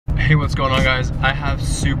Hey, what's going on, guys? I have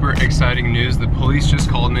super exciting news. The police just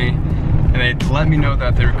called me and they let me know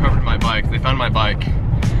that they recovered my bike. They found my bike.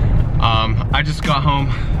 I just got home.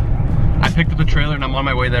 I picked up the trailer and I'm on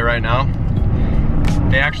my way there right now.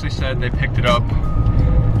 They actually said they picked it up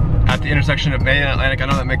at the intersection of May and Atlantic. I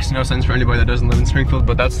know that makes no sense for anybody that doesn't live in Springfield,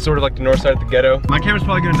 but that's sort of like the north side of the ghetto. My camera's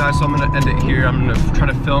probably gonna die, so I'm gonna end it here. I'm gonna try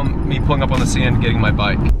to film me pulling up on the scene and getting my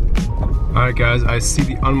bike. Alright guys, I see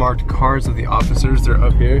the unmarked cars of the officers. They're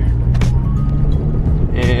up here.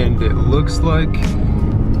 And it looks like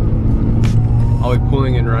I'll be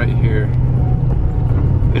pulling in right here.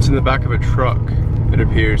 It's in the back of a truck, it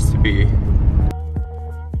appears to be.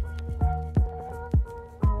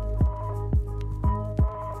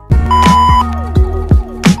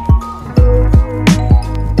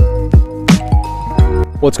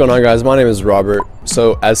 What's going on, guys? My name is Robert.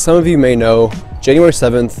 So as some of you may know, January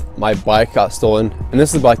 7th, my bike got stolen, and this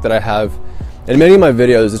is the bike that I have. In many of my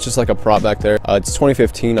videos, it's just like a prop back there. It's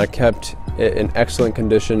 2015. I kept it in excellent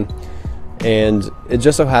condition, and it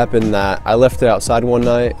just so happened that I left it outside one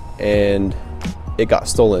night and it got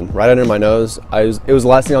stolen right under my nose. It was the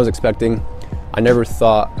last thing I was expecting. I never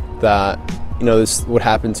thought that, you know, this would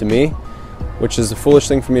happen to me, which is a foolish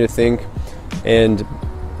thing for me to think. And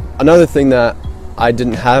another thing that I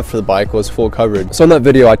didn't have for the bike was full coverage. So in that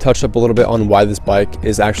video, I touched up a little bit on why this bike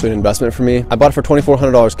is actually an investment for me. I bought it for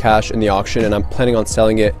 $2,400 cash in the auction, and I'm planning on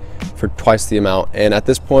selling it for twice the amount. And at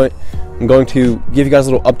this point, I'm going to give you guys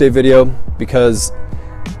a little update video because,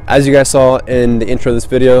 as you guys saw in the intro of this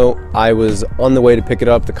video, I was on the way to pick it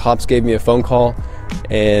up. The cops gave me a phone call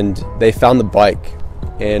and they found the bike.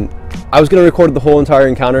 And I was gonna record the whole entire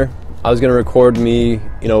encounter. I was gonna record me,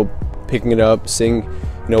 you know, picking it up, seeing,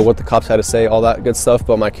 you know, what the cops had to say, all that good stuff,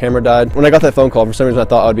 but my camera died. When I got that phone call, for some reason I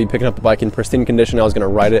thought I would be picking up the bike in pristine condition. I was gonna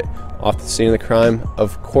ride it off the scene of the crime.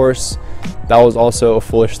 Of course, that was also a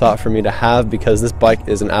foolish thought for me to have because this bike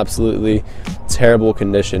is in absolutely terrible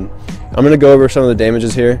condition. I'm gonna go over some of the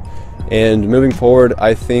damages here, and moving forward,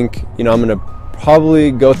 I think, you know, I'm gonna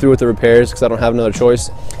probably go through with the repairs because I don't have another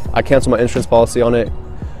choice. I canceled my insurance policy on it.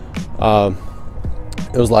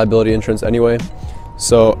 It was liability insurance anyway.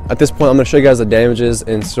 So at this point, I'm going to show you guys the damages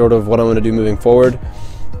and sort of what I'm going to do moving forward.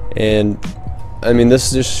 And I mean,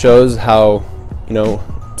 this just shows how, you know,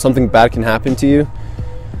 something bad can happen to you.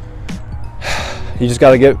 You just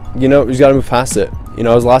got to get, you know, you just got to move past it. You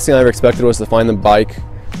know, the last thing I ever expected was to find the bike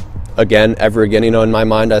ever again. You know, in my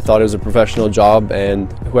mind, I thought it was a professional job,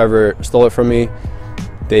 and whoever stole it from me,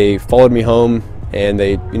 they followed me home and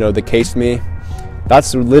they, you know, they cased me.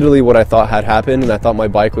 That's literally what I thought had happened, and I thought my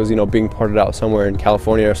bike was, you know, being parted out somewhere in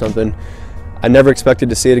California or something. I never expected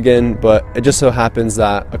to see it again, but it just so happens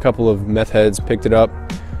that a couple of meth heads picked it up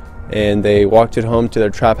and they walked it home to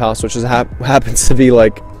their trap house, which happens to be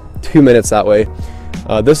like 2 minutes that way.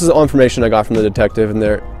 This is all information I got from the detective, and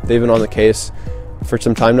they've been on the case for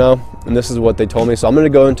some time now, and this is what they told me. So I'm going to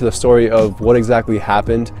go into the story of what exactly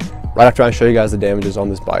happened right after I show you guys the damages on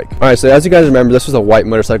this bike. Alright, so as you guys remember, this was a white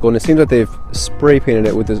motorcycle, and it seems that they've spray painted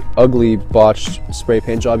it with this ugly botched spray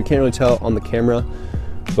paint job. You can't really tell on the camera,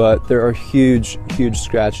 but there are huge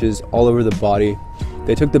scratches all over the body.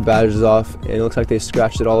 They took the badges off, and it looks like they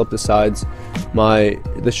scratched it all up the sides.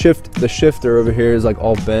 The shifter over here is like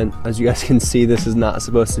all bent. As you guys can see, this is not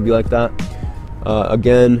supposed to be like that.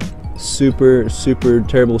 Again, super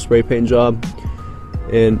terrible spray paint job.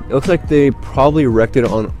 And it looks like they probably wrecked it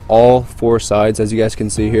on all 4 sides, as you guys can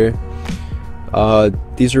see here.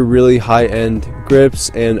 These are really high-end grips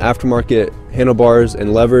and aftermarket handlebars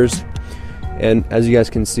and levers. And as you guys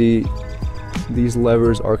can see, these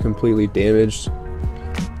levers are completely damaged.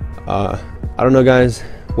 I don't know, guys,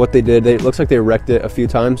 what they did. It looks like they wrecked it a few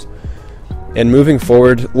times. And moving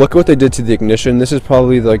forward, look what they did to the ignition. This is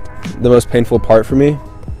probably like the most painful part for me.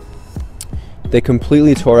 They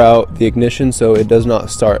completely tore out the ignition so it does not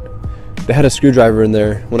start. They had a screwdriver in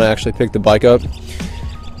there when I actually picked the bike up.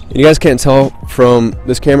 And you guys can't tell from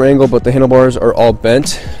this camera angle, but the handlebars are all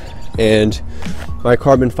bent, and my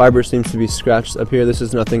carbon fiber seems to be scratched up here. This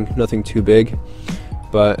is nothing too big,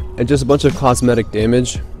 but it's just a bunch of cosmetic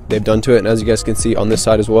damage they've done to it. And as you guys can see on this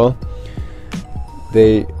side as well,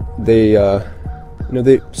 they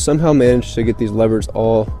somehow managed to get these levers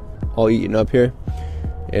all eaten up here.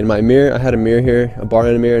 And my mirror, I had a mirror here, a bar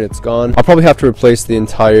and a mirror, and it's gone. I'll probably have to replace the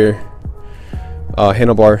entire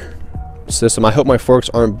handlebar system. I hope my forks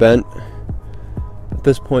aren't bent. At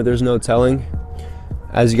this point, there's no telling.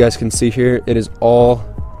 As you guys can see here, it is all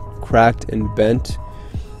cracked and bent.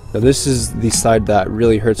 Now this is the side that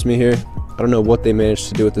really hurts me here. I don't know what they managed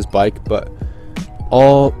to do with this bike, but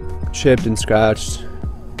all chipped and scratched.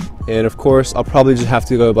 And of course, I'll probably just have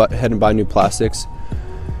to go ahead and buy new plastics.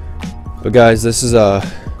 But guys, this is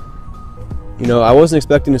you know, I wasn't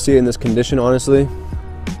expecting to see it in this condition, honestly.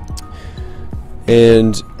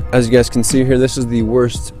 And as you guys can see here, this is the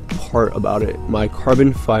worst part about it. My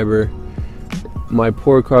carbon fiber, my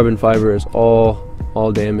poor carbon fiber is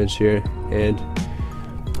all damaged here. And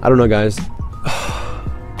I don't know, guys.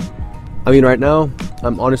 I mean, right now,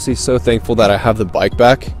 I'm honestly so thankful that I have the bike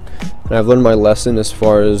back. And I've learned my lesson as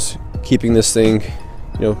far as keeping this thing,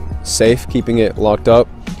 you know, safe, keeping it locked up,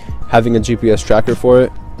 having a GPS tracker for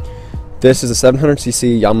it. This is a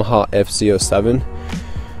 700cc Yamaha FZ-07,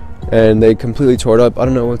 and they completely tore it up. I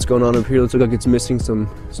don't know what's going on up here. Looks like it's missing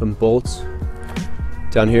some bolts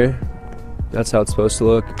down here. That's how it's supposed to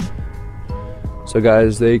look. So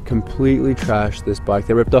guys, they completely trashed this bike.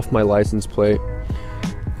 They ripped off my license plate,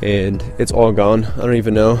 and it's all gone. I don't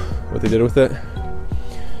even know what they did with it.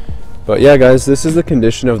 But yeah, guys, this is the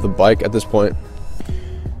condition of the bike at this point.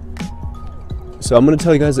 So I'm going to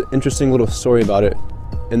tell you guys an interesting little story about it.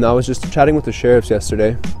 And I was just chatting with the sheriffs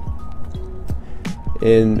yesterday,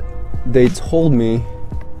 and they told me,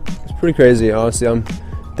 it's pretty crazy, honestly. I'm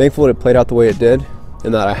thankful that it played out the way it did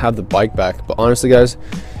and that I have the bike back. But honestly, guys,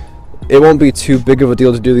 it won't be too big of a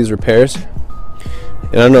deal to do these repairs.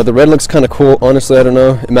 And I don't know, the red looks kind of cool, honestly. I don't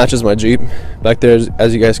know, it matches my Jeep back there,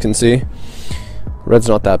 as you guys can see. Red's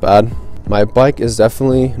not that bad. My bike is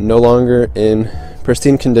definitely no longer in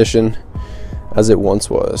pristine condition as it once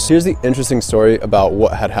was. Here's the interesting story about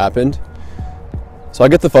what had happened. So I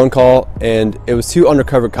get the phone call, and it was two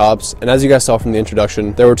undercover cops, and as you guys saw from the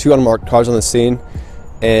introduction, there were two unmarked cars on the scene,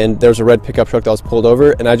 and there was a red pickup truck that was pulled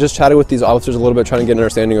over. And I just chatted with these officers a little bit, trying to get an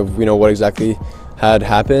understanding of, you know, what exactly had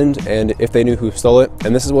happened and if they knew who stole it.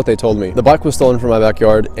 And this is what they told me. The bike was stolen from my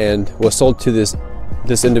backyard and was sold to this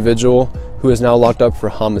individual who is now locked up for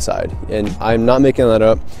homicide. And I'm not making that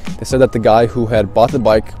up. They said that the guy who had bought the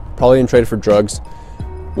bike, probably in trade for drugs,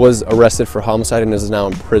 was arrested for homicide and is now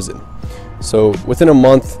in prison. So within a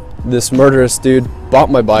month, this murderous dude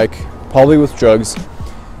bought my bike, probably with drugs,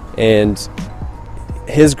 and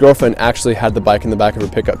his girlfriend actually had the bike in the back of her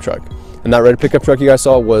pickup truck. And that red pickup truck you guys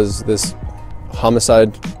saw was this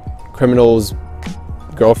homicide criminal's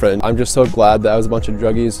girlfriend. I'm just so glad that it was a bunch of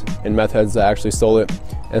druggies and meth heads that actually stole it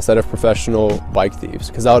instead of professional bike thieves,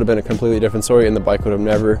 because that would have been a completely different story and the bike would have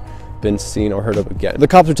never been seen or heard of again. The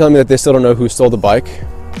cops are telling me that they still don't know who stole the bike,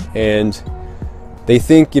 and they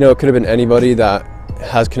think, you know, it could have been anybody that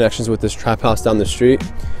has connections with this trap house down the street,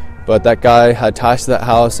 but that guy had ties to that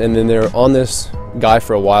house, and then they were on this guy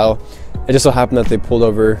for a while. It just so happened that they pulled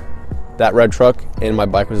over that red truck and my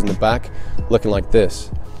bike was in the back looking like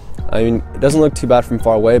this. I mean, it doesn't look too bad from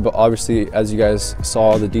far away, but obviously, as you guys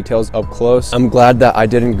saw the details up close, I'm glad that I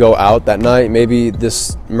didn't go out that night. Maybe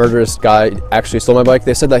this murderous guy actually stole my bike.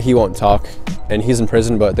 They said that he won't talk, and he's in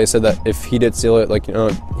prison, but they said that if he did steal it, like, you know,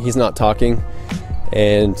 he's not talking,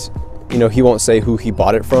 and, you know, he won't say who he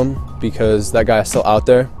bought it from, because that guy is still out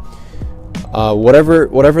there. Whatever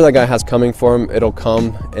that guy has coming for him, it'll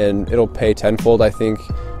come, and it'll pay tenfold, I think.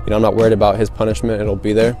 You know, I'm not worried about his punishment. It'll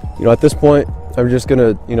be there. You know, at this point, I'm just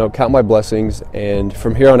gonna, you know, count my blessings, and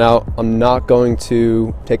from here on out, I'm not going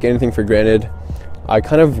to take anything for granted. I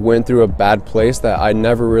kind of went through a bad place that I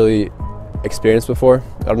never really experienced before.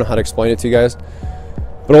 I don't know how to explain it to you guys,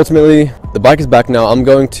 but ultimately, the bike is back now. I'm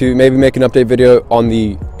going to maybe make an update video on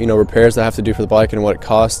the, you know, repairs I have to do for the bike and what it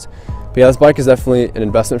cost. But yeah, this bike is definitely an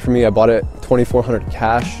investment for me. I bought it $2,400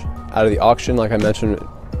 cash out of the auction, like I mentioned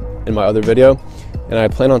in my other video, and I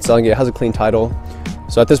plan on selling it. It has a clean title.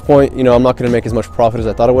 So at this point, you know, I'm not going to make as much profit as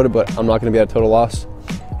I thought I would, but I'm not going to be at a total loss.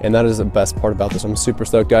 And that is the best part about this. I'm super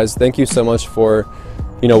stoked, guys. Thank you so much for,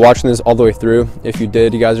 you know, watching this all the way through. If you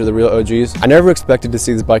did, you guys are the real OGs. I never expected to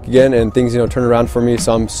see this bike again, and things, you know, turn around for me.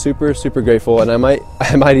 So I'm super, super grateful. And I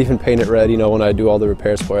might even paint it red, you know, when I do all the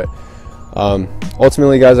repairs for it.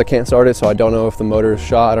 Ultimately, guys, I can't start it, so I don't know if the motor is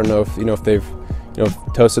shot. I don't know if, you know, if they've, you know,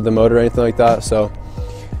 toasted the motor or anything like that. So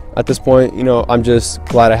at this point, you know, I'm just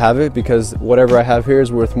glad I have it, because whatever I have here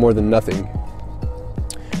is worth more than nothing.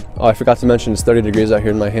 Oh, I forgot to mention it's 30 degrees out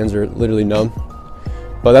here and my hands are literally numb.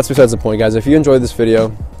 But that's besides the point, guys. If you enjoyed this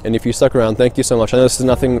video and if you stuck around, thank you so much. I know this is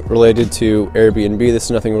nothing related to Airbnb. This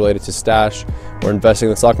is nothing related to Stash or investing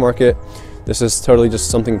in the stock market. This is totally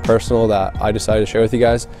just something personal that I decided to share with you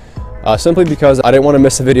guys. Simply because I didn't want to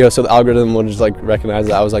miss a video, so the algorithm would just like recognize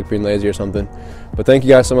that I was like being lazy or something. But thank you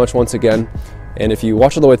guys so much once again. And if you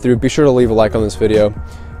watch all the way through, be sure to leave a like on this video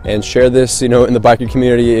and share this, you know, in the biker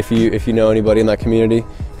community if you know anybody in that community,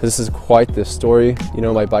 because this is quite the story. You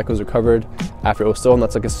know, my bike was recovered after it was stolen.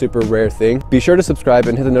 That's like a super rare thing. Be sure to subscribe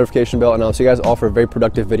and hit the notification bell, and I'll see you guys all for a very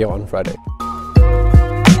productive video on Friday.